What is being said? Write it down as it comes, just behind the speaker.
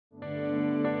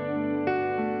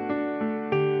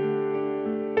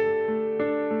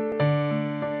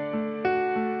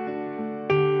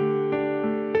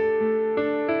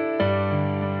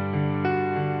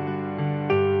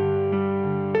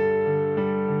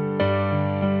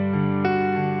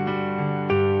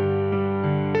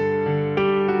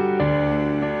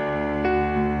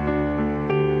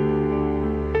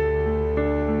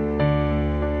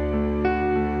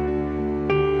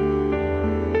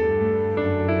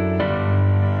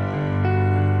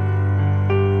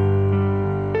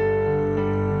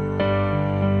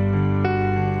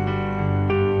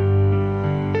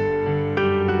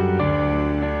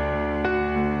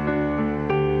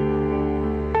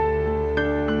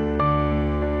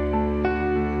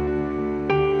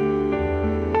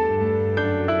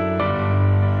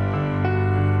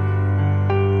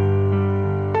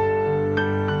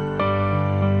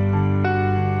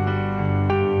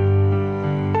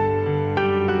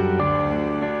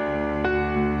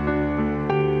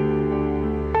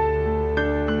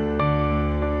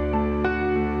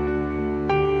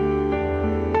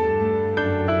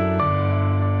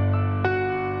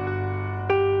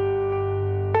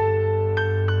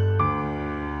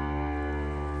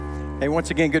Hey,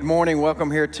 once again, good morning. Welcome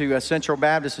here to Central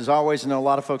Baptist. As always, I know a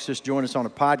lot of folks just join us on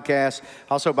a podcast,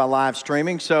 also by live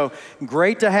streaming. So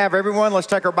great to have everyone. Let's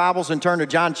take our Bibles and turn to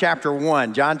John chapter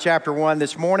 1. John chapter 1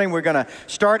 this morning. We're going to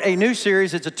start a new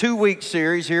series. It's a 2-week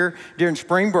series here during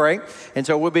spring break. And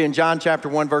so we'll be in John chapter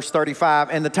 1, verse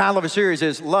 35. And the title of the series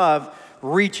is Love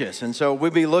Reaches. And so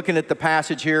we'll be looking at the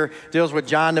passage here, deals with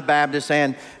John the Baptist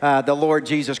and the Lord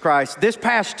Jesus Christ. This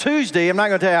past Tuesday, I'm not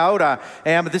going to tell you how old I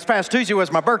am, but this past Tuesday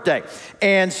was my birthday.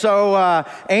 And so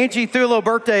Angie threw a little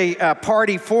birthday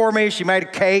party for me. She made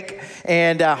a cake,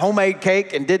 and homemade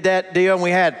cake, and did that deal. And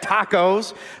we had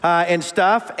tacos and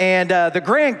stuff. And the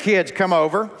grandkids come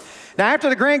over. Now, after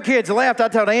the grandkids left, I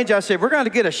told Angie, I said, we're going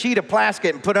to get a sheet of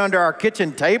plastic and put under our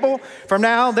kitchen table. From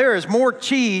now on, there is more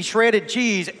cheese, shredded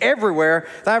cheese everywhere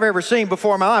than I've ever seen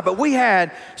before in my life. But we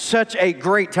had such a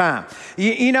great time.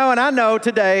 You know, and I know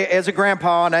today as a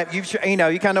grandpa, and you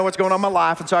kind of know what's going on in my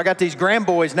life. And so I got these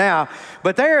grandboys now,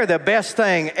 but they are the best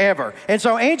thing ever. And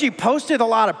so Angie posted a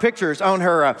lot of pictures on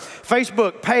her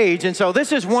Facebook page. And so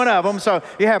this is one of them. So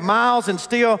you have Miles and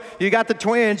Steele. You got the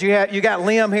twins. You got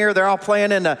Liam here. They're all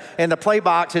playing in the play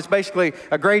box. It's basically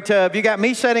a great tub. You got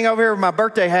me sitting over here with my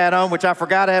birthday hat on, which I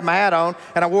forgot I had my hat on,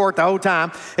 and I wore it the whole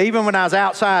time, even when I was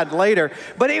outside later.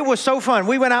 But it was so fun.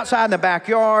 We went outside in the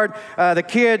backyard. The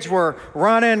kids were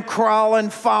running,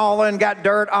 crawling, falling, got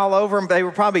dirt all over them. They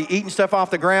were probably eating stuff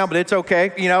off the ground, but it's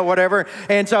okay, whatever.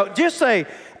 And so just a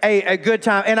good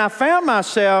time. And I found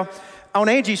myself on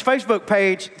Angie's Facebook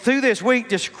page through this week,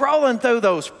 just scrolling through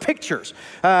those pictures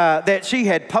that she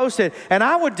had posted, and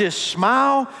I would just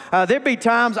smile. There'd be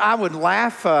times I would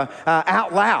laugh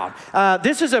out loud.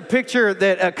 This is a picture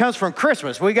that comes from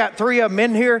Christmas. We got 3 of them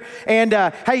in here, and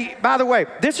hey, by the way,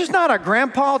 this is not a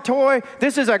grandpa toy.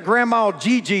 This is a Grandma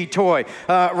Gigi toy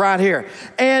right here.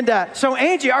 And so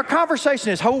Angie, our conversation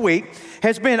this whole week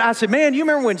has been, I said, man, you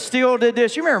remember when Steele did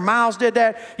this? You remember Miles did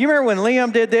that? You remember when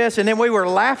Liam did this? And then we were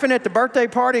laughing at the birthday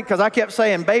party because I kept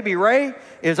saying, baby Ray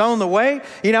is on the way.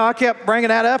 I kept bringing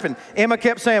that up, and Emma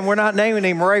kept saying, we're not naming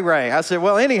him Ray Ray. I said,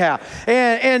 well, anyhow.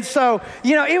 And so,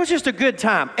 it was just a good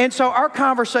time. And so our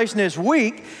conversation this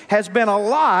week has been a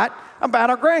lot about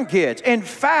our grandkids. In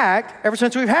fact, ever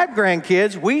since we've had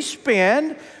grandkids, we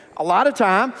spend a lot of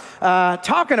time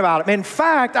talking about them. In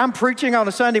fact, I'm preaching on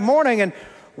a Sunday morning, and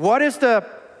what is the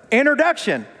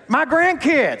introduction? My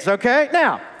grandkids, okay?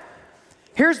 Now,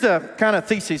 here's the kind of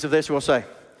thesis of this we'll say.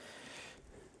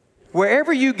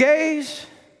 Wherever you gaze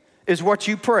is what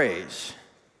you praise.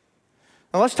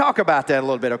 Now, let's talk about that a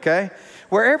little bit, okay?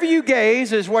 Wherever you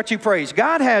gaze is what you praise.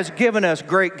 God has given us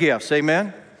great gifts,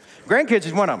 amen? Grandkids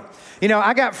is one of them.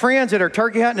 I got friends that are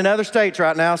turkey hunting in other states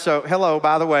right now, so hello,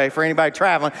 by the way, for anybody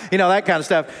traveling, that kind of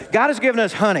stuff. God has given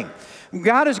us hunting.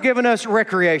 God has given us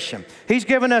recreation. He's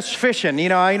given us fishing.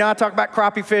 I talk about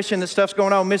crappie fishing. This stuff's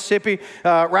going on in Mississippi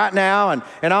right now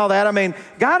and all that. I mean,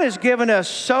 God has given us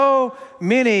so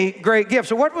many great gifts.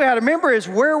 So what we have to remember is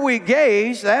where we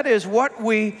gaze, that is what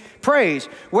we praise.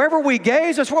 Wherever we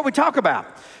gaze, that's what we talk about.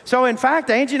 So in fact,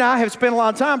 Angie and I have spent a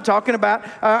lot of time talking about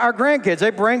our grandkids. They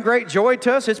bring great joy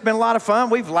to us. It's been a lot of fun.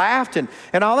 We've laughed and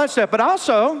all that stuff. But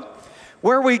also,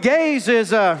 where we gaze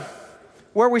is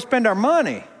where we spend our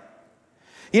money.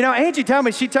 Angie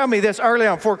she told me this early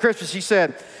on before Christmas. She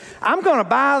said, I'm going to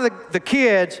buy the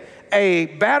kids a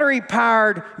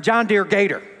battery-powered John Deere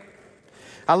Gator.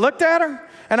 I looked at her,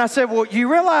 and I said, well,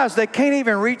 you realize they can't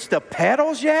even reach the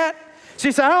pedals yet?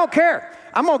 She said, I don't care.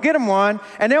 I'm going to get them one,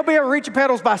 and they'll be able to reach the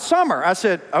pedals by summer. I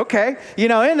said, okay, in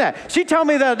that. She told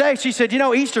me the other day, she said,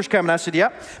 Easter's coming. I said,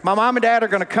 yep. My mom and dad are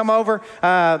going to come over.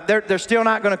 They're still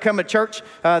not going to come to church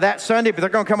that Sunday, but they're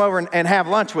going to come over and have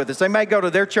lunch with us. They may go to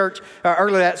their church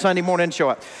early that Sunday morning and show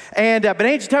up. And but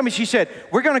Angie told me, she said,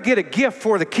 we're going to get a gift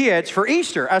for the kids for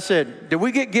Easter. I said, do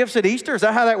we get gifts at Easter? Is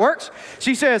that how that works?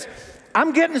 She says,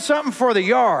 I'm getting something for the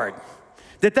yard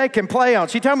that they can play on.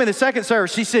 She told me in the second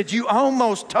service, she said, you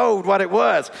almost told what it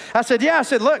was. I said, yeah. I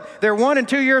said, look, they're 1 and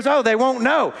 2 years old. They won't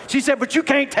know. She said, but you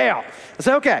can't tell. I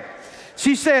said, okay.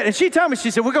 She said, and she told me, she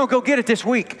said, we're going to go get it this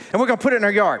week, and we're going to put it in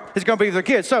our yard. It's going to be for the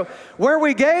kids. So where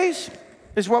we gaze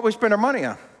is what we spend our money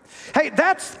on. Hey,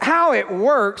 that's how it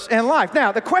works in life.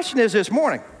 Now, the question is this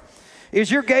morning,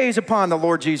 is your gaze upon the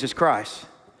Lord Jesus Christ?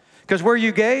 Because where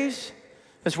you gaze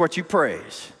is what you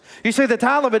praise. You see, the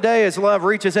title of the day is Love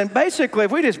Reaches. And basically,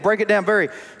 if we just break it down very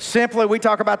simply, we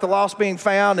talk about the lost being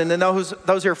found and then those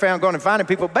who are found going and finding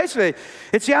people. Basically,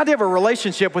 it's the idea of a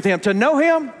relationship with Him. To know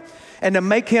Him and to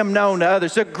make him known to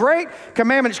others. The great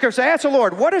commandment in Scripture. Ask the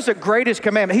Lord, what is the greatest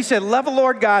commandment? He said, love the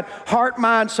Lord God, heart,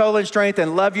 mind, soul, and strength,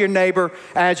 and love your neighbor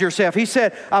as yourself. He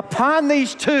said, upon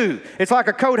these two, it's like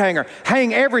a coat hanger,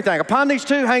 hang everything. Upon these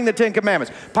two, hang the 10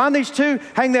 commandments. Upon these two,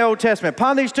 hang the Old Testament.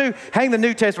 Upon these two, hang the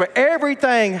New Testament.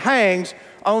 Everything hangs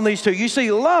on these two. You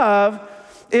see, love,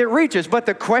 it reaches. But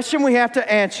the question we have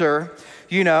to answer,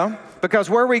 because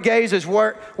where we gaze is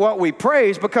what we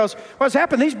praise, because what's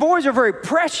happened, these boys are very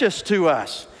precious to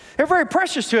us. They're very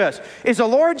precious to us. Is the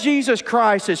Lord Jesus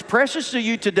Christ as precious to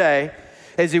you today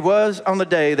as he was on the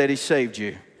day that he saved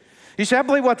you? You see, I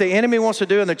believe what the enemy wants to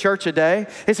do in the church today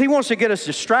is he wants to get us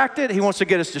distracted. He wants to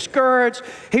get us discouraged.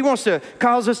 He wants to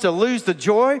cause us to lose the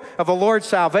joy of the Lord's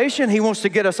salvation. He wants to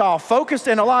get us all focused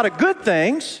in a lot of good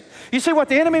things. You see what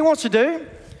the enemy wants to do?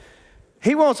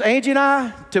 He wants Angie and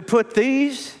I to put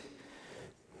these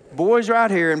boys right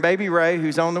here and baby Ray,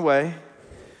 who's on the way,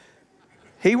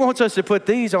 he wants us to put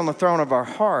these on the throne of our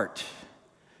heart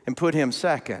and put him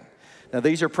second. Now,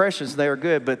 these are precious, they are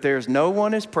good, but there's no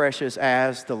one as precious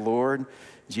as the Lord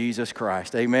Jesus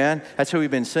Christ. Amen? That's who we've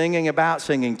been singing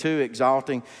to,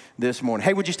 exalting this morning.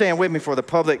 Hey, would you stand with me for the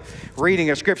public reading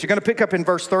of Scripture? Going to pick up in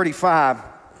verse 35,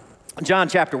 John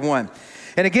chapter 1.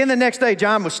 And again the next day,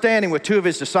 John was standing with two of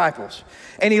his disciples.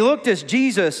 And he looked at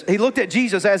Jesus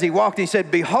as he walked, and he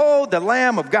said, behold, the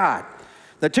Lamb of God.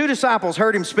 The two disciples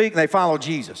heard him speak, and they followed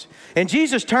Jesus. And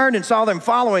Jesus turned and saw them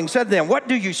following, and said to them, what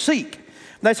do you seek?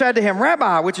 And they said to him,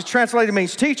 Rabbi, which is translated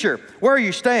means teacher, where are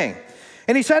you staying?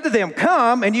 And he said to them,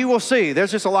 come and you will see.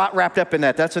 There's just a lot wrapped up in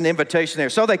that. That's an invitation there.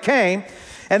 So they came,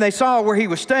 and they saw where he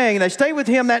was staying, and they stayed with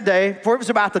him that day, for it was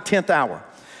about the 10th hour.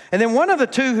 And then one of the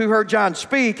two who heard John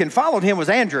speak and followed him was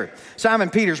Andrew, Simon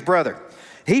Peter's brother.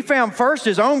 He found first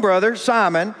his own brother,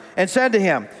 Simon, and said to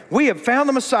him, we have found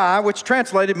the Messiah, which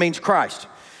translated means Christ.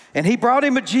 And he brought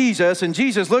him to Jesus, and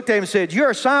Jesus looked at him and said, you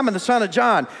are Simon, the son of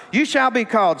John. You shall be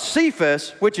called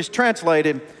Cephas, which is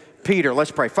translated Peter.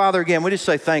 Let's pray. Father, again, we just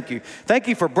say thank you. Thank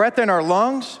you for breath in our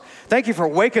lungs. Thank you for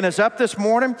waking us up this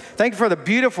morning. Thank you for the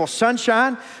beautiful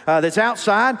sunshine that's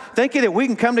outside. Thank you that we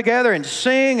can come together and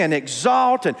sing and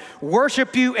exalt and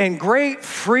worship you in great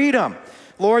freedom,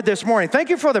 Lord, this morning. Thank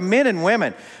you for the men and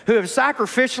women who have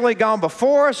sacrificially gone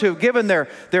before us, who have given their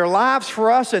lives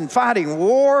for us in fighting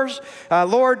wars.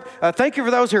 Lord, thank you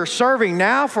for those who are serving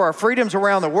now for our freedoms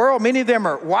around the world. Many of them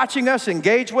are watching us,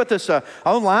 engaged with us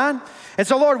online. And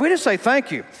so, Lord, we just say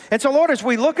thank you. And so, Lord, as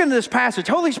we look into this passage,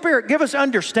 Holy Spirit, give us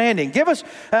understanding, give us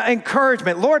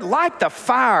encouragement. Lord, light the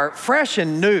fire fresh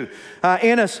and new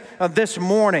in us this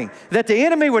morning, that the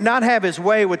enemy would not have his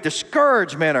way with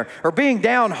discouragement or being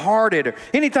downhearted or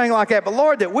anything like that. But,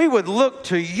 Lord, that we would look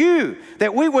to you,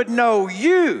 that we would know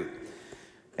you.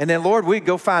 And then, Lord, we'd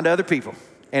go find other people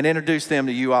and introduce them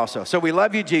to you also. So we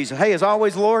love you, Jesus. Hey, as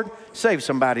always, Lord, save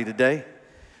somebody today.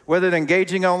 Whether they're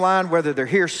engaging online, whether they're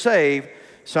here, save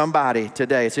somebody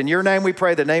today. It's in your name we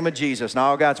pray, the name of Jesus. And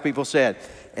all God's people said,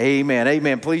 amen.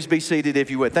 Amen. Please be seated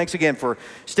if you would. Thanks again for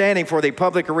standing for the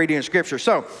public reading of Scripture.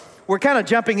 So we're kind of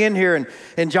jumping in here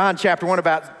in John chapter 1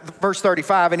 about verse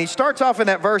 35. And he starts off in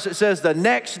that verse. It says the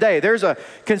next day. There's a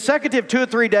consecutive 2 or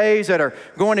 3 days that are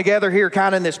going together here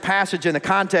kind of in this passage in the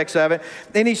context of it.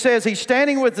 And he says he's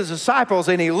standing with his disciples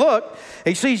and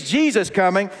he sees Jesus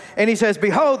coming and he says,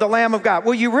 behold, the Lamb of God.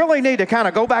 Well, you really need to kind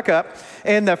of go back up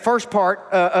in the first part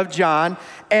of John.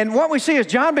 And what we see is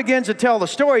John begins to tell the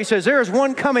story. He says, there is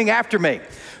one coming after me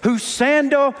whose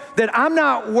sandal that I'm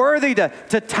not worthy to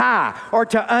tie or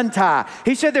to untie.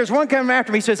 He said, there's one coming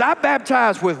after me. He says, I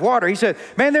baptize with water. He said,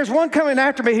 man, there's one coming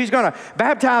after me. He's going to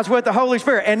baptize with the Holy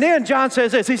Spirit. And then John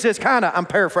says this. He says, I'm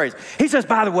paraphrasing. He says,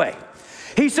 by the way,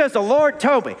 he says, the Lord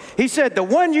told me. He said, the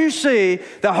one you see,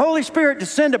 the Holy Spirit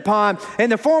descend upon in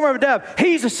the form of a dove,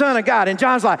 he's the Son of God. And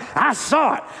John's like, I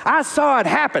saw it. I saw it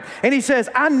happen. And he says,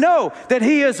 I know that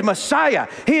he is Messiah.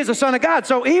 He is the Son of God.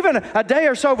 So even a day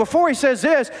or so before he says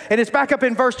this, and it's back up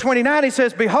in verse 29, he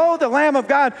says, behold the Lamb of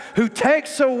God who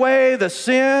takes away the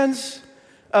sins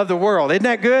of the world. Isn't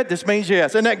that good? This means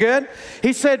yes. Isn't that good?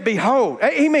 He said, behold.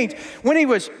 He means when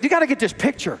you got to get this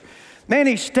picture. Man,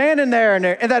 he's standing there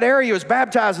in that area he was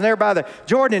baptizing there by the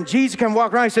Jordan, and Jesus come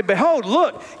walk around. He said, behold,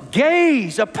 look,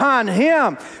 gaze upon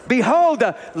him. Behold,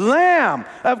 the Lamb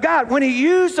of God. When he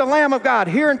used the Lamb of God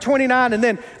here in 29 and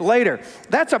then later,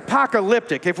 that's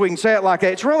apocalyptic, if we can say it like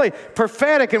that. It's really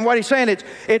prophetic in what he's saying.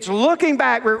 It's looking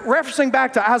back, we're referencing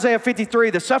back to Isaiah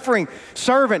 53, the suffering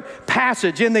servant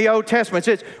passage in the Old Testament.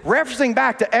 It's referencing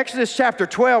back to Exodus chapter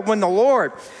 12 when the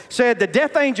Lord said the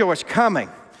death angel is coming.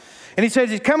 And he says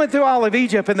he's coming through all of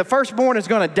Egypt and the firstborn is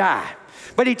going to die.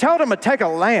 But he told them to take a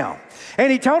lamb.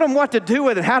 And he told them what to do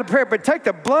with it, how to prepare it. But take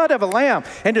the blood of a lamb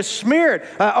and to smear it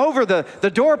over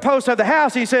the doorpost of the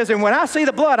house. He says, and when I see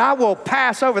the blood, I will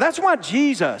pass over. That's why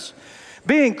Jesus,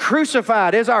 being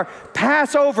crucified, is our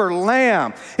Passover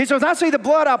lamb. He says, I see the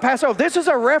blood, I'll pass over. This is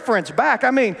a reference back.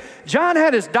 I mean, John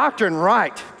had his doctrine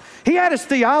right. He had his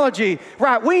theology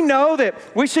right. We know that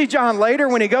we see John later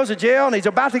when he goes to jail and he's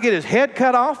about to get his head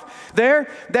cut off there,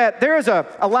 that there is a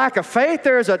lack of faith.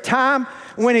 There is a time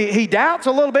when he doubts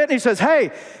a little bit and he says,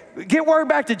 hey, get word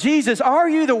back to Jesus. Are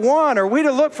you the one? Or are we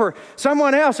to look for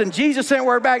someone else? And Jesus sent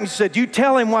word back and said, you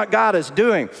tell him what God is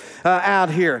doing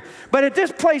out here. But at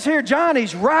this place here, John,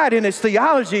 he's right in his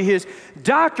theology, his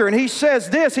doctrine. He says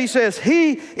this, he says,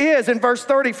 he is, in verse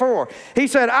 34, he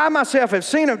said, I myself have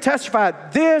seen him testify,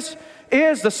 this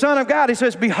is the Son of God. He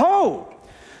says, behold,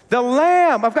 the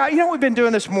Lamb of God. You know what we've been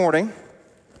doing this morning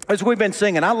as we've been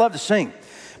singing? I love to sing.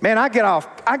 Man, I get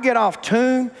off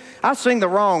tune. I sing the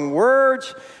wrong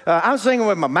words. I'm singing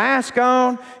with my mask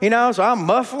on, you know, so I'm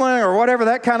muffling or whatever,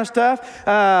 that kind of stuff.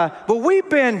 But we've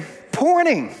been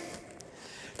pointing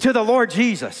to the Lord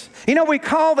Jesus. You know, we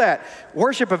call that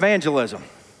worship evangelism.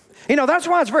 You know, that's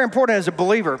why it's very important as a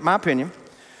believer, in my opinion,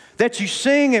 that you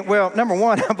sing it. Well, number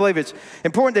one, I believe it's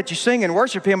important that you sing and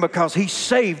worship Him because He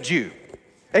saved you.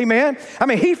 Amen? I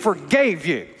mean, He forgave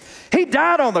you. He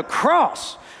died on the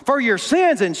cross for your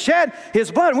sins and shed His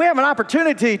blood. And we have an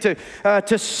opportunity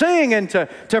to sing and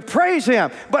to praise Him.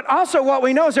 But also what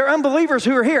we know is there are unbelievers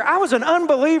who are here. I was an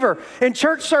unbeliever in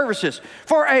church services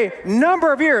for a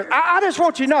number of years. I just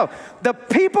want you to know, the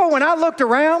people, when I looked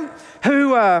around,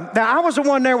 who, now I was the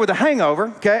one there with a hangover,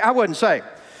 okay? I wasn't saved.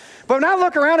 But when I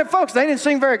look around at folks, they didn't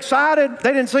seem very excited.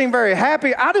 They didn't seem very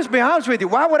happy. I'll just be honest with you.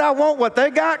 Why would I want what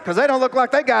they got? Because they don't look like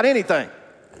they got anything.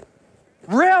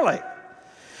 Really?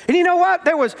 And you know what?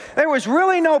 There was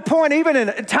really no point, even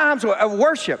in times of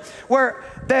worship, where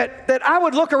that I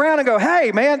would look around and go,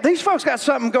 hey, man, these folks got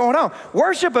something going on.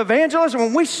 Worship evangelism,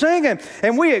 when we sing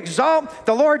and we exalt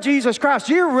the Lord Jesus Christ,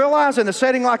 do you realize in a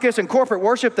setting like this in corporate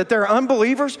worship that there are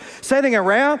unbelievers sitting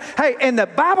around? Hey, and the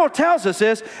Bible tells us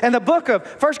this, and the book of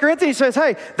 1 Corinthians says,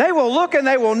 hey, they will look and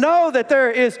they will know that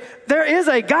there is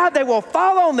a God. They will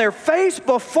fall on their face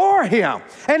before Him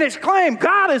and exclaim,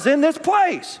 God is in this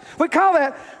place. We call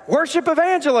that worship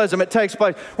evangelism. It takes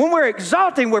place. When we're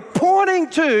exalting, we're pointing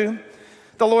to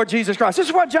the Lord Jesus Christ. This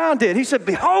is what John did. He said,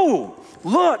 behold,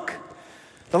 look,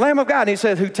 the Lamb of God. And he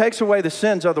said, who takes away the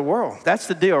sins of the world. That's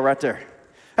the deal right there.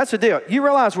 That's the deal. You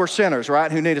realize we're sinners,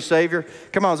 right, who need a Savior?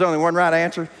 Come on, there's only one right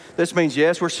answer. This means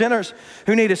yes. We're sinners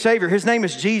who need a Savior. His name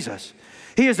is Jesus.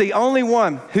 He is the only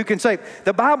one who can save.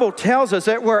 The Bible tells us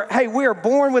that we are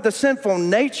born with a sinful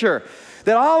nature,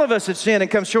 that all of us have sinned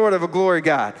and come short of a glory of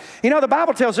God. You know, the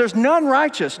Bible tells us there's none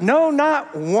righteous, no,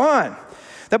 not one.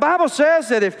 The Bible says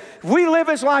that if we live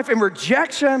this life in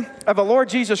rejection of the Lord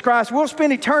Jesus Christ, we'll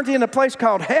spend eternity in a place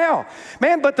called hell.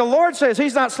 Man, but the Lord says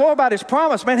He's not slow about His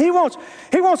promise. Man, He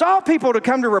wants all people to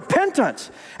come to repentance.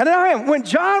 And when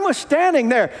John was standing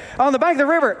there on the bank of the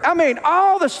river, I mean,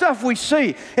 all the stuff we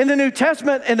see in the New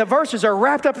Testament and the verses are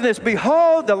wrapped up in this.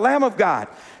 Behold, the Lamb of God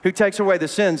who takes away the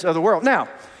sins of the world. Now,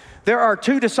 there are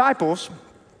two disciples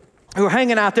who are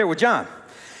hanging out there with John.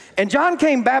 And John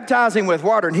came baptizing with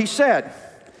water, and he said,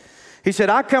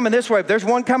 I'm coming this way, but there's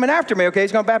one coming after me, okay?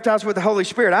 He's going to baptize with the Holy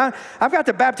Spirit. I've got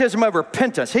the baptism of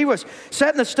repentance. He was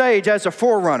setting the stage as a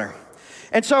forerunner.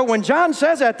 And so when John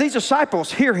says that, these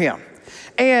disciples hear him.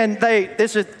 And I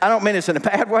don't mean this in a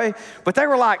bad way, but they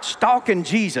were like stalking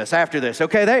Jesus after this,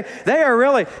 okay? They are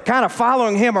really kind of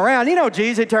following Him around. You know,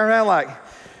 Jesus, he turned around like,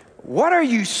 what are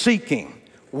you seeking?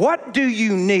 What do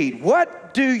you need?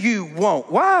 What do you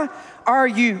want? Why are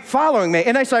you following me?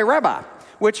 And they say, Rabbi,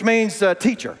 which means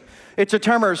teacher. It's a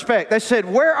term of respect. They said,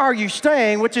 where are you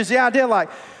staying? Which is the idea like,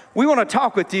 we want to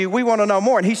talk with you. We want to know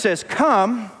more. And He says,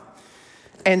 come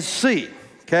and see.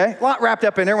 Okay? A lot wrapped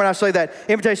up in there when I say that.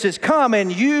 Invitation says, come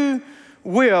and you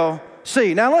will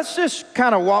see. Now let's just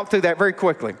kind of walk through that very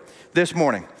quickly this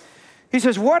morning. He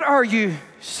says, what are you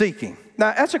seeking?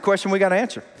 Now that's a question we got to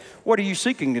answer. What are you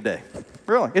seeking today?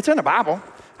 Really? It's in the Bible.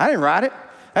 I didn't write it.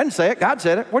 I didn't say it. God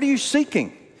said it. What are you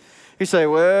seeking? You say,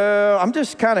 well, I'm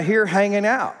just kind of here hanging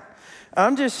out.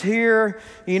 I'm just here,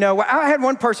 you know. I had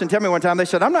one person tell me one time, they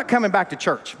said, I'm not coming back to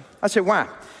church. I said, why?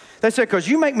 They said, because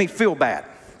you make me feel bad.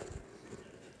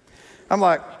 I'm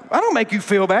like, I don't make you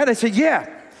feel bad. They said, yeah.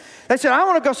 They said, I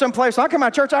want to go someplace. I come out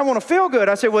of church, I want to feel good.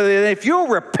 I said, well, if you'll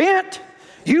repent,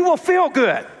 you will feel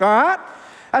good, all right?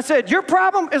 I said, your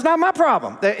problem is not my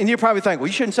problem. And you probably think, well,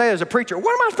 you shouldn't say it as a preacher.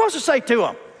 What am I supposed to say to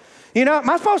them? You know, am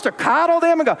I supposed to coddle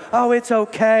them and go, oh, it's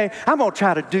okay. I'm going to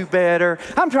try to do better.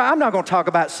 I'm not going to talk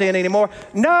about sin anymore.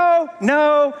 No,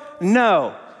 no,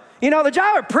 no. You know, the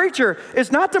job of a preacher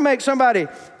is not to make somebody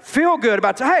feel good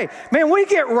about, hey, man, we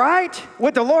get right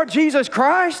with the Lord Jesus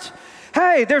Christ.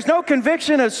 Hey, there's no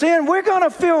conviction of sin. We're going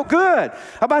to feel good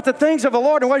about the things of the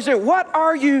Lord. And what you say, what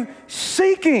are you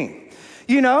seeking?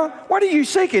 You know, what are you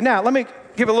seeking? Now, let me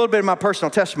give a little bit of my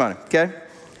personal testimony, okay?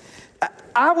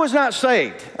 I was not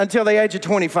saved until the age of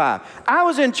 25. I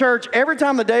was in church every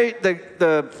time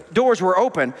the doors were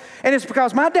open, and it's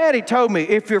because my daddy told me,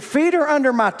 if your feet are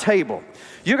under my table,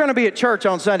 you're going to be at church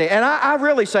on Sunday. And I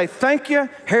really say, thank you,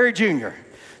 Harry Jr.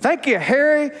 Thank you,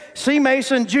 Harry C.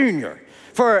 Mason Jr.,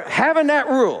 for having that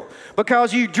rule,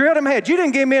 because you drilled him ahead. You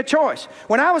didn't give me a choice.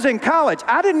 When I was in college,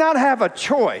 I did not have a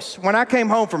choice when I came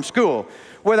home from school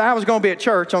whether I was going to be at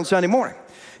church on Sunday morning.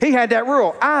 He had that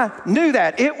rule. I knew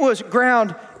that. It was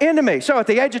ground into me. So at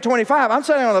the age of 25, I'm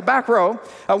sitting on the back row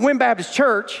of Wynn Baptist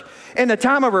Church in the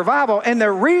time of revival, and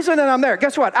the reason that I'm there,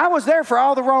 guess what? I was there for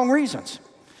all the wrong reasons.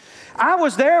 I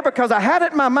was there because I had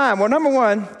it in my mind. Well, number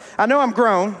one, I know I'm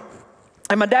grown,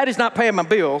 and my daddy's not paying my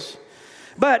bills,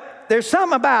 but there's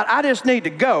something about I just need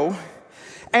to go,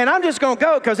 and I'm just going to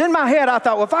go because in my head I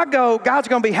thought, well, if I go, God's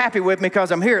going to be happy with me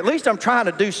because I'm here. At least I'm trying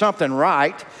to do something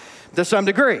right to some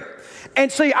degree. And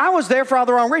see, I was there for all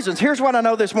the wrong reasons. Here's what I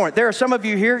know this morning. There are some of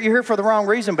you here, you're here for the wrong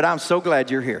reason, but I'm so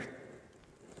glad you're here.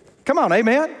 Come on,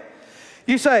 amen?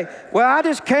 You say, well, I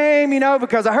just came, you know,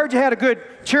 because I heard you had a good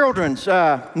children's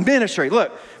ministry.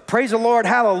 Look, praise the Lord,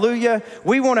 hallelujah.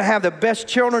 We want to have the best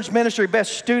children's ministry,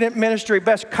 best student ministry,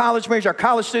 best college ministry. Our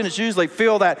college students usually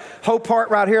fill that whole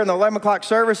part right here in the 11 o'clock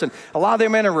service, and a lot of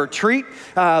them in a retreat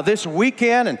this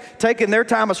weekend and taking their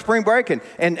time of spring break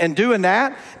and doing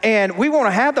that. And we want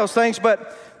to have those things,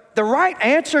 but the right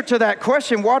answer to that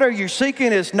question, what are you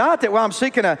seeking, is not that, well, I'm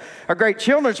seeking a great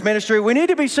children's ministry. We need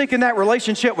to be seeking that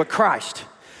relationship with Christ,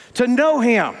 to know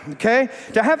Him, okay?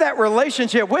 To have that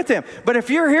relationship with Him. But if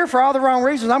you're here for all the wrong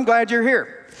reasons, I'm glad you're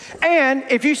here. And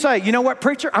if you say, you know what,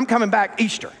 preacher, I'm coming back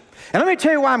Easter. And let me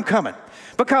tell you why I'm coming.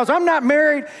 Because I'm not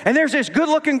married, and there's this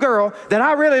good-looking girl that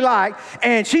I really like,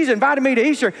 and she's invited me to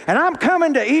Easter, and I'm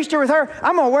coming to Easter with her.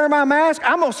 I'm going to wear my mask.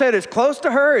 I'm going to sit as close to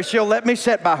her as she'll let me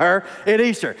sit by her at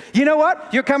Easter. You know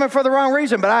what? You're coming for the wrong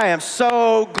reason, but I am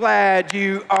so glad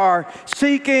you are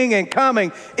seeking and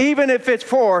coming, even if it's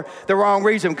for the wrong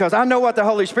reason, because I know what the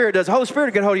Holy Spirit does. The Holy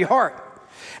Spirit can hold your heart.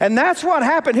 And that's what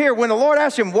happened here. When the Lord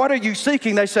asked him, what are you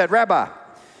seeking? They said, Rabbi,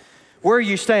 where are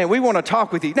you staying? We want to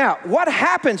talk with you. Now, what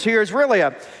happens here is really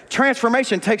a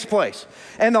transformation takes place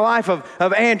in the life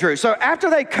of Andrew. So after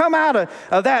they come out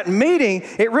of that meeting,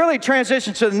 it really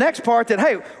transitions to the next part that,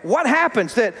 hey, what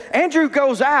happens? That Andrew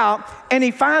goes out and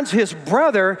he finds his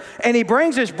brother, and he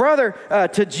brings his brother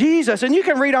to Jesus. And you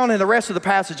can read on in the rest of the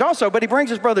passage also, but he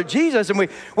brings his brother Jesus, and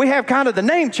we have kind of the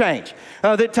name change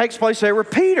that takes place there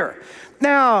with Peter.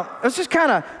 Now, let's just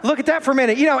kind of look at that for a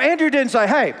minute. You know, Andrew didn't say,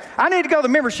 hey, I need to go to the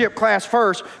membership class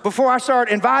first before I start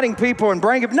inviting people and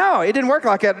bring them. No, it didn't work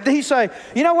like that. He say,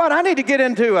 you know what, I need to get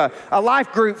into a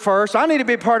life group first. I need to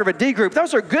be part of a D group.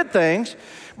 Those are good things.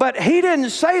 But he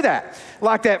didn't say that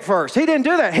like that first. He didn't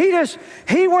do that.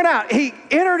 He went out. He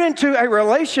entered into a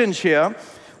relationship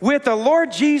with the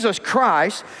Lord Jesus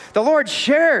Christ. The Lord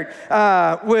shared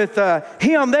with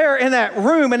him there in that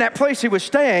room, in that place he was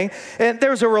staying, and there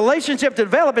was a relationship to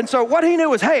develop. And so what he knew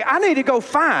was, hey, I need to go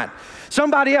find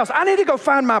somebody else. I need to go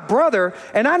find my brother,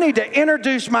 and I need to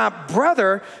introduce my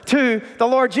brother to the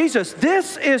Lord Jesus.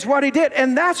 This is what he did,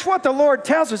 and that's what the Lord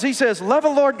tells us. He says, love the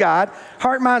Lord God,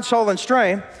 heart, mind, soul, and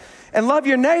strength, and love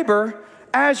your neighbor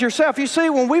as yourself. You see,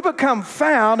 when we become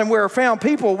found and we're found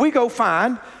people, we go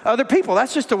find other people.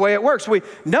 That's just the way it works. We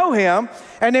know him,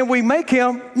 and then we make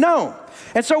him known.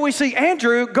 And so we see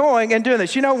Andrew going and doing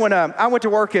this. You know, when I went to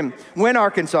work in Wynn,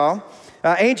 Arkansas,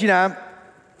 Angie and I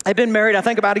had been married, I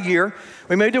think, about a year.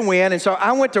 We moved to Wynn, and so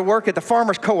I went to work at the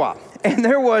Farmers Co-op. And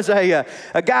there was a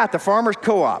guy at the Farmers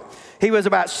Co-op. He was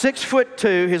about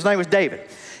 6'2". His name was David.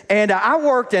 And I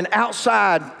worked in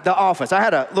outside the office. I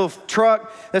had a little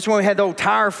truck. That's when we had the old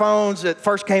tire phones that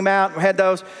first came out. We had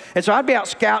those. And so I'd be out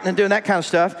scouting and doing that kind of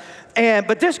stuff.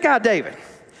 But this guy, David,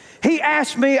 he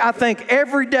asked me, I think,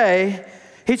 every day,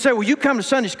 he'd say, will you come to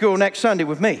Sunday school next Sunday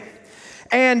with me?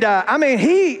 And I mean,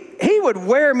 he would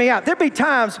wear me out. There'd be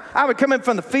times I would come in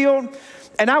from the field,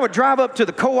 and I would drive up to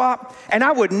the co-op, and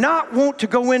I would not want to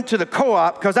go into the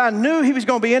co-op because I knew he was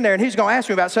going to be in there and he's going to ask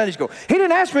me about Sunday school. He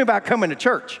didn't ask me about coming to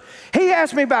church. He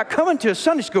asked me about coming to a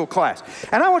Sunday school class.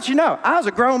 And I want you to know, I was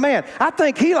a grown man. I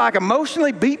think he like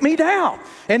emotionally beat me down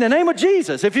in the name of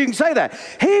Jesus, if you can say that.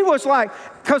 He was like,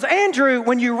 because Andrew,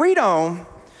 when you read on,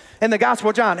 in the Gospel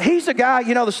of John. He's the guy,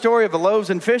 you know the story of the loaves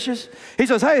and fishes? He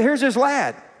says, hey, here's this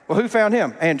lad. Well, who found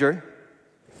him? Andrew.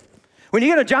 When you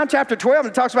get to John chapter 12,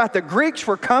 it talks about the Greeks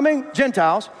were coming,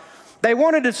 Gentiles. They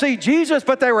wanted to see Jesus,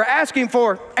 but they were asking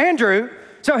for Andrew,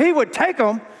 so he would take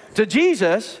them to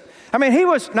Jesus. I mean, he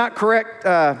was not correct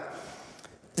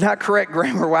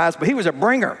grammar-wise, but he was a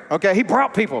bringer, okay? He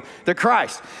brought people to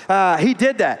Christ. He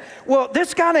did that. Well,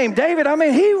 this guy named David, I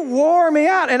mean, he wore me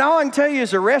out, and all I can tell you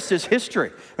is the rest is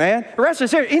history, man. The rest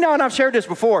is history. You know, and I've shared this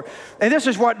before, and this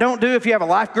is what don't do if you have a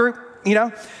life group, you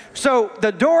know? So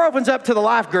the door opens up to the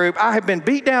life group. I have been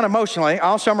beat down emotionally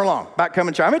all summer long about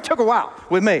coming to church. I mean, it took a while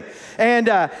with me. And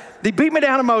they beat me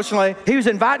down emotionally. He was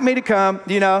inviting me to come,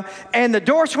 you know, and the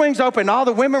door swings open. All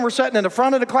the women were sitting in the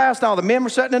front of the class, and all the men were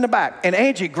sitting in the back. And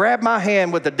Angie grabbed my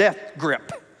hand with a death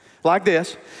grip like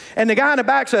this. And the guy in the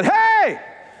back said, hey,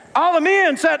 all the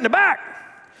men sat in the back.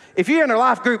 If you're in a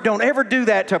life group, don't ever do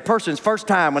that to a person's first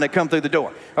time when they come through the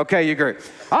door. Okay, you agree.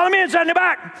 All the men sat in the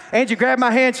back. Angie grabbed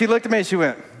my hand. She looked at me and she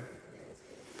went,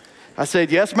 I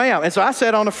said, yes, ma'am. And so I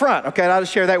sat on the front, okay, and I'll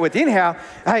just share that with you. Anyhow,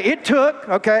 hey, it took,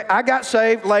 okay, I got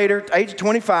saved later, age of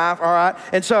 25, all right,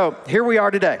 and so here we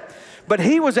are today. But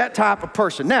he was that type of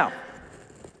person. Now,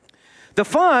 the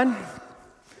fun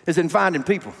is in finding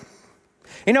people.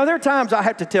 You know, there are times I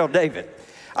have to tell David.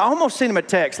 I almost sent him a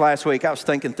text last week. I was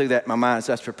thinking through that in my mind as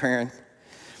I was preparing,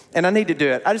 and I need to do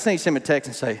it. I just need to send him a text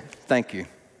and say, thank you.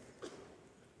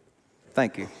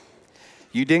 Thank you.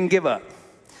 You didn't give up.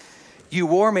 You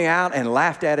wore me out and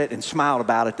laughed at it and smiled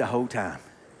about it the whole time.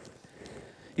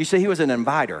 You see, he was an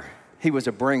inviter. He was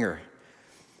a bringer.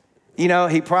 You know,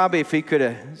 he probably, if he could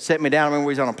have set me down, I remember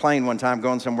we was on a plane one time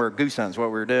going somewhere, goose hunts, what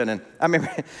we were doing, and I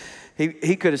remember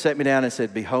he could have set me down and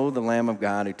said, behold the Lamb of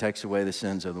God who takes away the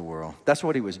sins of the world. That's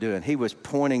what he was doing. He was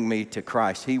pointing me to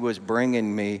Christ. He was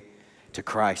bringing me to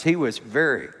Christ. He was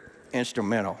very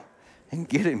instrumental in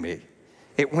getting me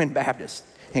at Wynn Baptist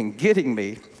and getting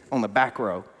me on the back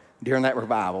row during that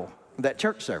revival, that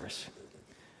church service.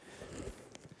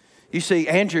 You see,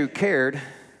 Andrew cared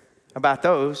about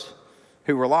those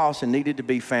who were lost and needed to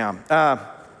be found. I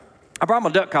brought my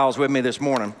duck calls with me this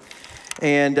morning.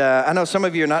 And I know some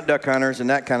of you are not duck hunters and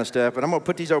that kind of stuff, but I'm going to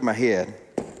put these over my head.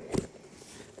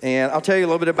 And I'll tell you a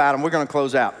little bit about them. We're going to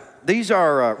close out. These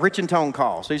are rich and tone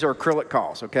calls. These are acrylic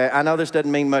calls, okay? I know this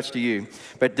doesn't mean much to you,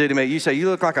 but do to me. You say, you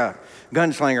look like a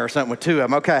gunslinger or something with two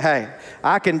of them. Okay, hey,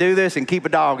 I can do this and keep a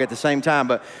dog at the same time,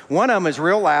 but one of them is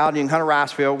real loud. You can hunt a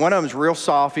rice field. One of them is real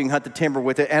soft. You can hunt the timber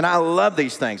with it, and I love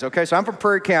these things, okay? So I'm from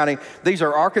Prairie County. These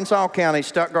are Arkansas County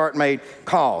Stuttgart-made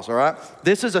calls, all right?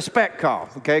 This is a spec call,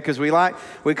 okay, because we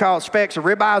call it specs of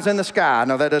ribeyes in the sky. I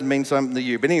know that doesn't mean something to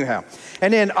you, but anyhow.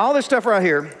 And then all this stuff right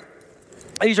here,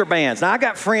 these are bands. Now, I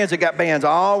got friends that got bands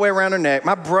all the way around their neck.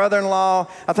 My brother-in-law,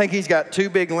 I think he's got 2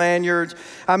 big lanyards.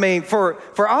 I mean, for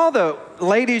all the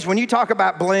ladies, when you talk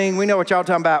about bling, we know what y'all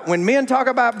talking about. When men talk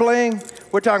about bling,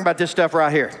 we're talking about this stuff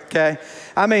right here, okay?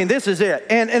 I mean, this is it.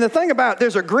 And the thing about,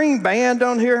 there's a green band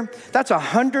on here. That's a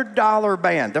 $100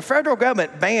 band. The federal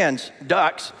government bans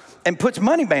ducks and puts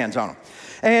money bands on them.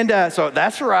 And so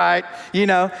that's right, you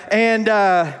know. And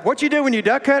what you do when you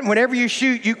duck hunt, whenever you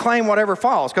shoot, you claim whatever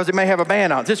falls because it may have a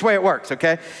band on it. This is the way it works,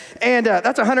 okay? And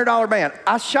that's a $100 band.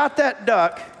 I shot that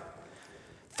duck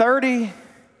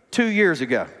 32 years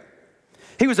ago.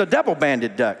 He was a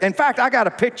double-banded duck. In fact, I got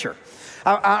a picture.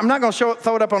 I'm not going to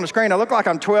throw it up on the screen. I look like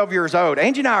I'm 12 years old.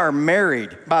 Angie and I are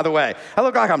married, by the way. I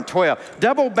look like I'm 12.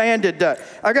 Double-banded duck.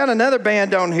 I got another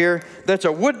band on here that's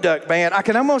a wood duck band. I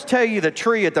can almost tell you the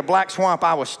tree at the Black Swamp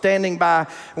I was standing by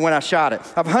when I shot it.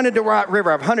 I've hunted the White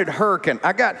River. I've hunted Hurricane.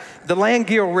 I got the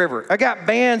Langill River. I got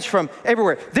bands from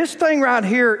everywhere. This thing right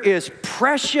here is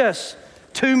precious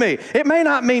to me. It may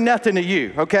not mean nothing to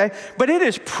you, okay? But it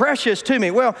is precious to me.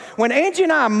 Well, when Angie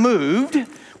and I moved,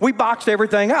 we boxed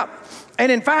everything up.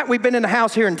 And in fact, we've been in the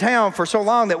house here in town for so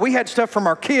long that we had stuff from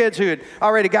our kids who had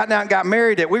already gotten out and got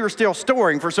married that we were still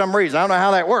storing for some reason. I don't know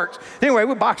how that works. Anyway,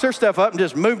 we boxed their stuff up and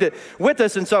just moved it with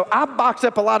us. And so I boxed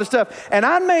up a lot of stuff. And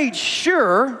I made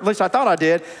sure, at least I thought I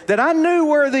did, that I knew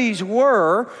where these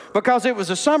were because it was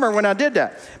the summer when I did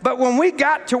that. But when we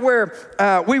got to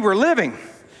where we were living,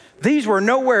 these were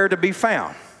nowhere to be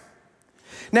found.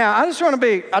 Now, I just want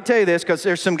to I'll tell you this because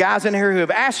there's some guys in here who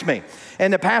have asked me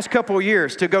in the past couple of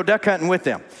years to go duck hunting with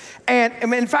them.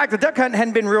 And in fact, the duck hunting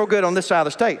hadn't been real good on this side of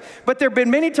the state. But there have been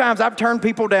many times I've turned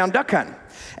people down duck hunting.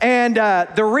 And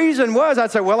the reason was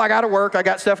I'd say, well, I got to work. I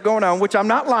got stuff going on, which I'm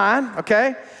not lying,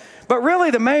 okay? But really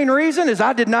the main reason is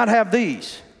I did not have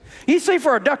these. You see,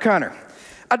 for a duck hunter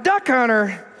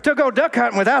to go duck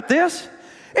hunting without this,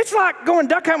 it's like going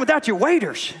duck hunting without your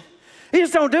waders. You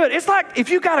just don't do it. It's like if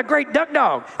you got a great duck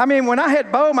dog. I mean, when I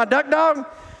had Bo, my duck dog,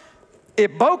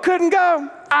 if Bo couldn't go,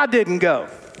 I didn't go.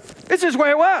 This is the way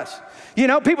it was. You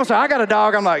know, people say, I got a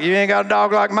dog. I'm like, you ain't got a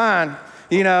dog like mine.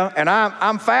 You know, and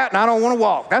I'm fat and I don't want to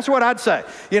walk. That's what I'd say.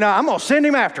 You know, I'm going to send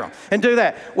him after him and do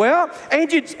that. Well,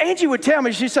 Angie would tell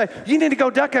me, she'd say, you need to go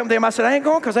duck hunt with them. I said, I ain't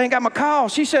going because I ain't got my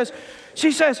calls. She says,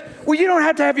 well, you don't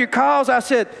have to have your calls. I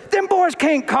said, them boys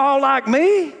can't call like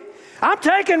me. I'm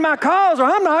taking my calls or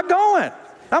I'm not going.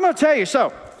 I'm going to tell you.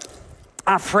 So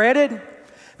I fretted.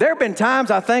 There have been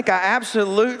times I think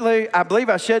I believe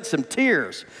I shed some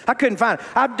tears. I couldn't find it.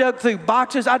 I dug through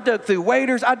boxes. I dug through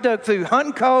waders. I dug through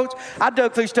hunting coats. I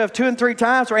dug through stuff 2 and 3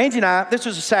 times. For Angie and I, this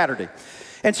was a Saturday.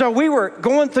 And so we were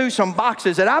going through some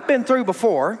boxes that I've been through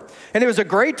before. And it was a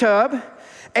gray tub.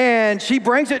 And she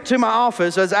brings it to my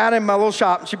office. I was out in my little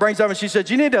shop. And she brings it up and she said,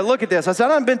 you need to look at this. I said,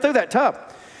 I haven't been through that tub.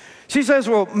 She says,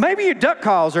 well, maybe your duck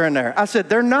calls are in there. I said,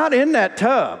 they're not in that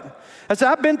tub. I said,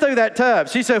 I've been through that tub.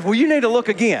 She said, well, you need to look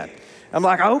again. I'm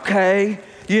like, okay,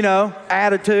 you know,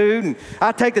 attitude. And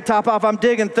I take the top off. I'm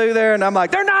digging through there. And I'm like,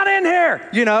 they're not in here,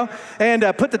 you know, and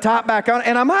put the top back on.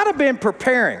 And I might have been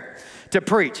preparing to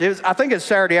preach. I think it's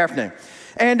Saturday afternoon.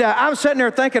 And I was sitting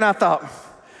there thinking, I thought,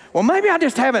 well, maybe I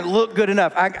just haven't looked good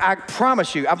enough. I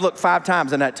promise you, I've looked 5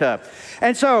 times in that tub.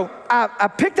 And so I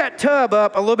picked that tub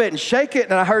up a little bit and shake it.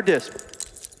 And I heard this.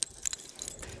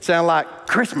 Sound like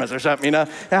Christmas or something, you know.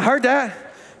 And I heard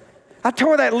that. I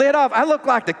tore that lid off. I look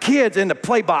like the kids in the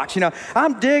play box, you know.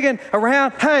 I'm digging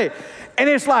around. Hey, and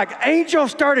it's like angels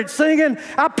started singing.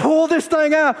 I pulled this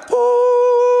thing out.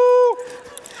 Woo!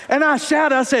 And I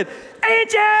shouted. I said,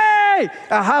 Angie!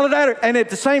 I hollered at her. And at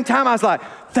the same time, I was like,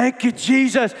 thank you,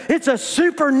 Jesus. It's a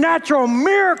supernatural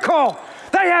miracle.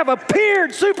 They have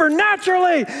appeared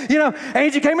supernaturally. You know,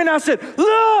 Angie came in and I said,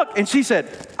 look. And she said,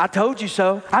 I told you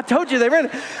so. I told you they were in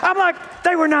there. I'm like,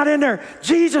 they were not in there.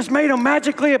 Jesus made them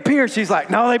magically appear. She's like,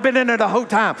 no, they've been in there the whole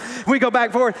time. We go back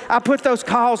and forth. I put those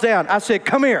calls down. I said,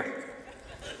 come here.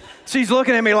 She's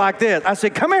looking at me like this. I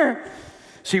said, come here.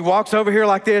 She walks over here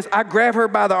like this. I grab her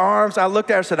by the arms. I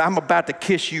looked at her and said, I'm about to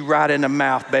kiss you right in the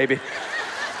mouth, baby.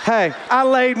 Hey, I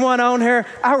laid one on her.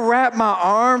 I wrapped my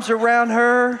arms around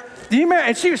her. Do you remember?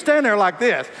 And she was standing there like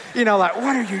this, you know, like,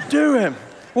 what are you doing?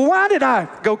 Well, why did I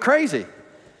go crazy?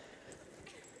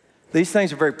 These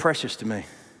things are very precious to me.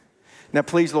 Now,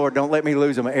 please, Lord, don't let me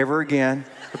lose them ever again,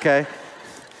 okay?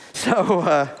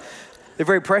 So they're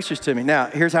very precious to me. Now,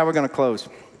 here's how we're going to close.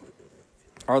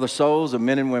 Are the souls of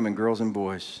men and women, girls and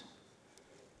boys,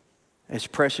 as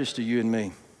precious to you and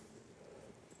me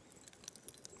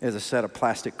as a set of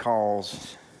plastic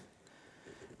cawls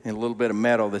and a little bit of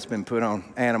metal that's been put on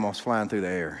animals flying through the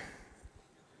air?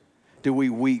 Do we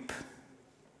weep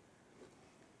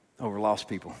over lost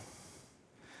people?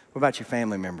 What about your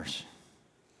family members?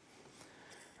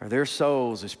 Are their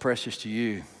souls as precious to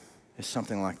you as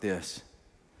something like this?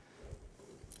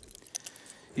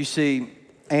 You see,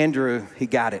 Andrew, he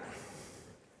got it.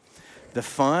 The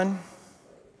fun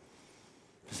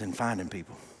is in finding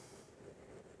people.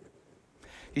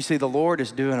 You see, the Lord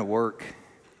is doing a work.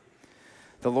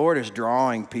 The Lord is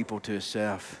drawing people to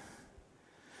himself.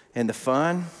 And the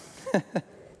fun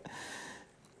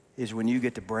is when you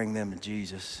get to bring them to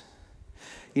Jesus.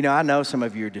 You know, I know some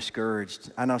of you are discouraged.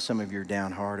 I know some of you are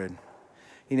downhearted.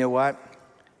 You know what?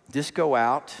 Just go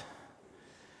out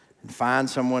and find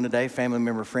someone today, family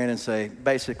member, friend, and say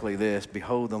basically this: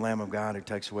 behold the Lamb of God who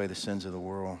takes away the sins of the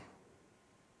world.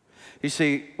 You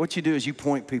see, what you do is you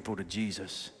point people to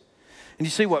Jesus. And you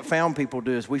see what found people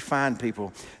do is we find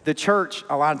people. The church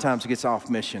a lot of times gets off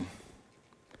mission.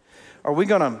 Are we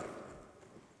going to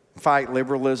fight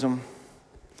liberalism?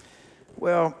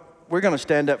 Well, we're going to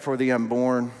stand up for the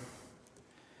unborn.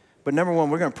 But number one,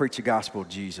 we're going to preach the gospel of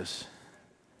Jesus.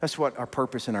 That's what our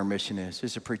purpose and our mission is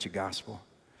to preach the gospel.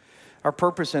 Our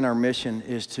purpose and our mission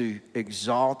is to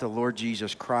exalt the Lord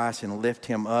Jesus Christ and lift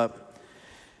him up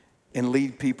and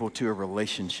lead people to a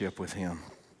relationship with him.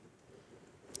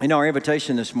 You know, our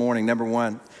invitation this morning, number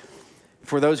one,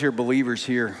 for those who are believers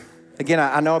here, again,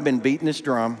 I know I've been beating this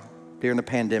drum during the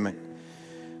pandemic,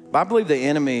 but I believe the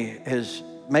enemy has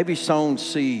maybe sown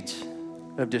seeds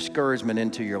of discouragement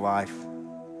into your life.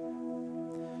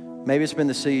 Maybe it's been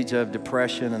the seeds of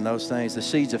depression and those things, the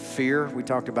seeds of fear. We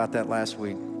talked about that last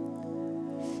week.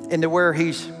 And to where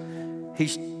the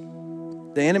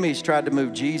enemy's tried to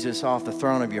move Jesus off the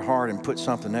throne of your heart and put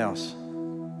something else.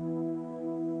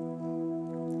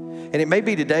 And it may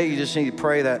be today you just need to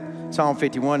pray that Psalm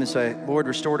 51 and say, Lord,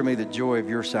 restore to me the joy of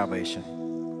your salvation.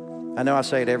 I know I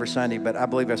say it every Sunday, but I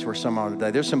believe that's where some are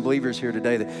today. There's some believers here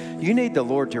today that you need the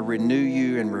Lord to renew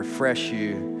you and refresh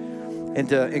you and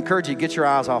to encourage you, get your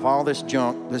eyes off all this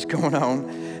junk that's going on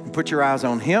and put your eyes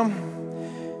on Him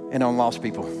and on lost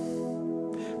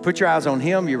people. Put your eyes on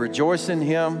Him. You rejoice in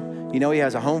Him. You know He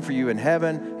has a home for you in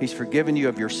heaven. He's forgiven you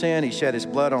of your sin. He shed His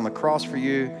blood on the cross for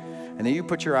you. And then you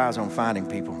put your eyes on finding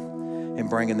people and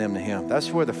bringing them to Him.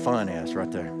 That's where the fun is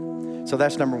right there. So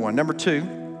that's number one. Number two,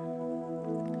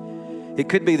 it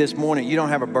could be this morning you don't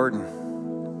have a burden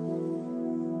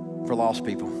for lost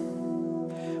people.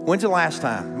 When's the last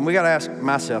time, and we got to ask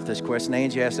myself this question,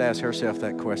 Angie has to ask herself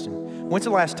that question. When's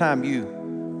the last time you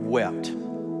wept?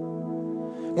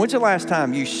 When's the last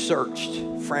time you searched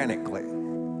frantically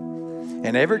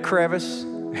in every crevice,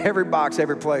 every box,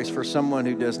 every place for someone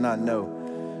who does not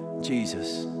know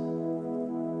Jesus?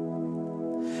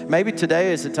 Maybe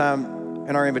today is the time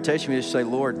in our invitation we just say,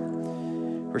 Lord,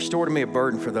 restore to me a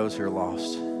burden for those who are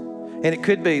lost. And it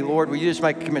could be, Lord, will you just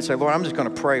make a commitment and say, Lord, I'm just going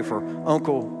to pray for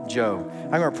Uncle Joe.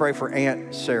 I'm going to pray for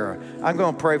Aunt Sarah. I'm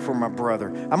going to pray for my brother.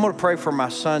 I'm going to pray for my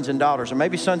sons and daughters. And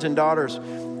maybe sons and daughters,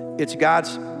 it's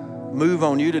God's move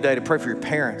on you today to pray for your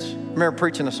parents. I remember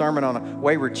preaching a sermon on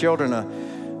wayward children.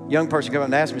 A young person came up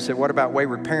and asked me, said, what about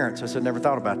wayward parents? I said, never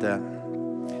thought about that.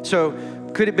 So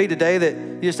could it be today that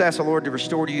you just ask the Lord to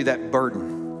restore to you that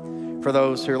burden for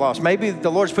those who are lost? Maybe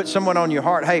the Lord's put someone on your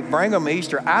heart. Hey, bring them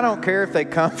Easter. I don't care if they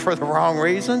come for the wrong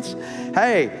reasons.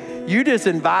 Hey, you just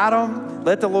invite them.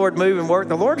 Let the Lord move and work.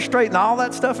 The Lord will straighten all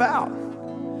that stuff out.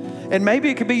 And maybe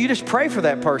it could be you just pray for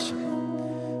that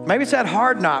person. Maybe it's that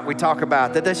hard knot we talk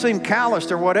about, that they seem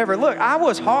calloused or whatever. Look, I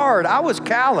was hard. I was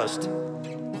calloused.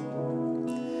 And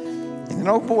an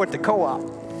old boy at the co-op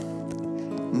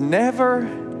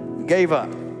never gave up.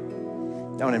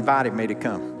 Don't invite me to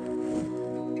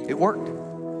come. It worked.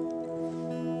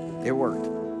 It worked.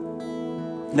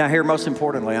 Now here, most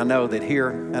importantly, I know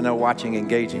watching,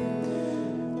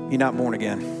 engaging, you're not born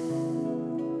again.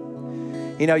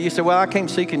 You know, you say, well, I came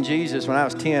seeking Jesus when I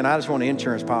was 10. I just want an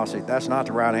insurance policy. That's not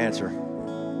the right answer.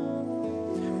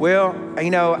 Well, you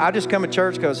know, I just come to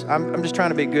church because I'm just trying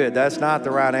to be good. That's not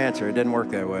the right answer. It doesn't work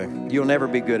that way. You'll never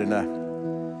be good enough.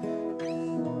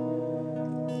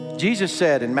 Jesus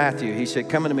said in Matthew, He said,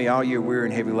 come unto me, all you are weary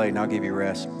and heavy laden, I'll give you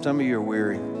rest. Some of you are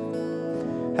weary.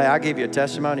 Hey, I'll give you a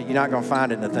testimony. You're not going to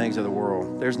find it in the things of the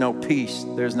world. There's no peace.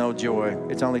 There's no joy.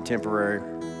 It's only temporary.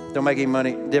 Don't make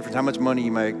any difference how much money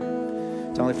you make.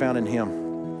 It's only found in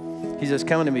Him. He says,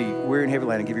 come unto me, weary and heavy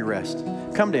laden, and give you rest.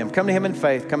 Come to Him. Come to Him in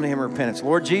faith. Come to Him in repentance.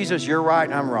 Lord Jesus, you're right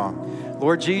and I'm wrong.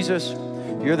 Lord Jesus,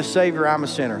 you're the Savior. I'm a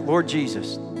sinner. Lord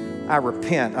Jesus, I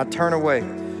repent. I turn away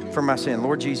from my sin.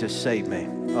 Lord Jesus, save me.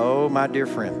 Oh, my dear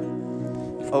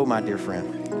friend. Oh, my dear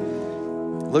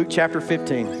friend. Luke chapter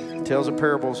 15 tells the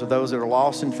parables of those that are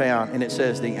lost and found, and it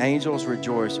says the angels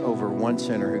rejoice over one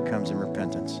sinner who comes in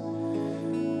repentance.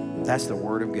 That's the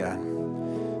Word of God.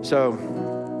 So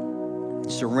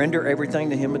surrender everything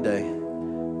to Him today.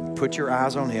 Put your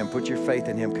eyes on Him. Put your faith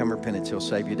in Him. Come repentance. He'll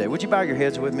save you today. Would you bow your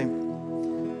heads with me?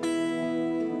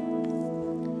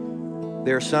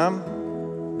 There are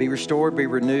some, be restored, be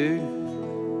renewed.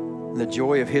 The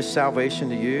joy of His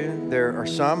salvation to you. There are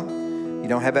some, you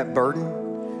don't have that burden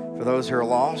for those who are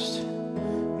lost.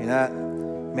 You're not,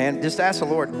 man, just ask the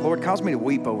Lord, Lord, cause me to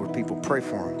weep over people. Pray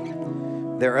for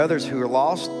them. There are others who are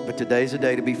lost, but today's the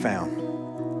day to be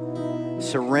found.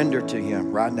 Surrender to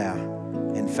Him right now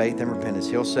in faith and repentance.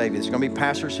 He'll save you. There's going to be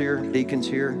pastors here, deacons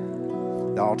here.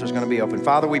 The altar's going to be open.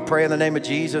 Father, we pray in the name of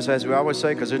Jesus, as we always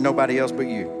say, because there's nobody else but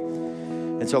You.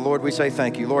 And so, Lord, we say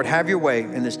thank You. Lord, have Your way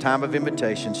in this time of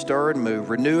invitation. Stir and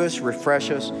move. Renew us, refresh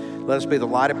us. Let us be the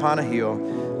light upon a hill.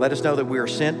 Let us know that we are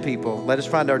sent people. Let us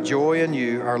find our joy in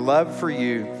You, our love for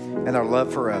You, and our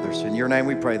love for others. In Your name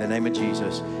we pray, in the name of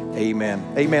Jesus. Amen.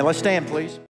 Amen. Let's stand, please.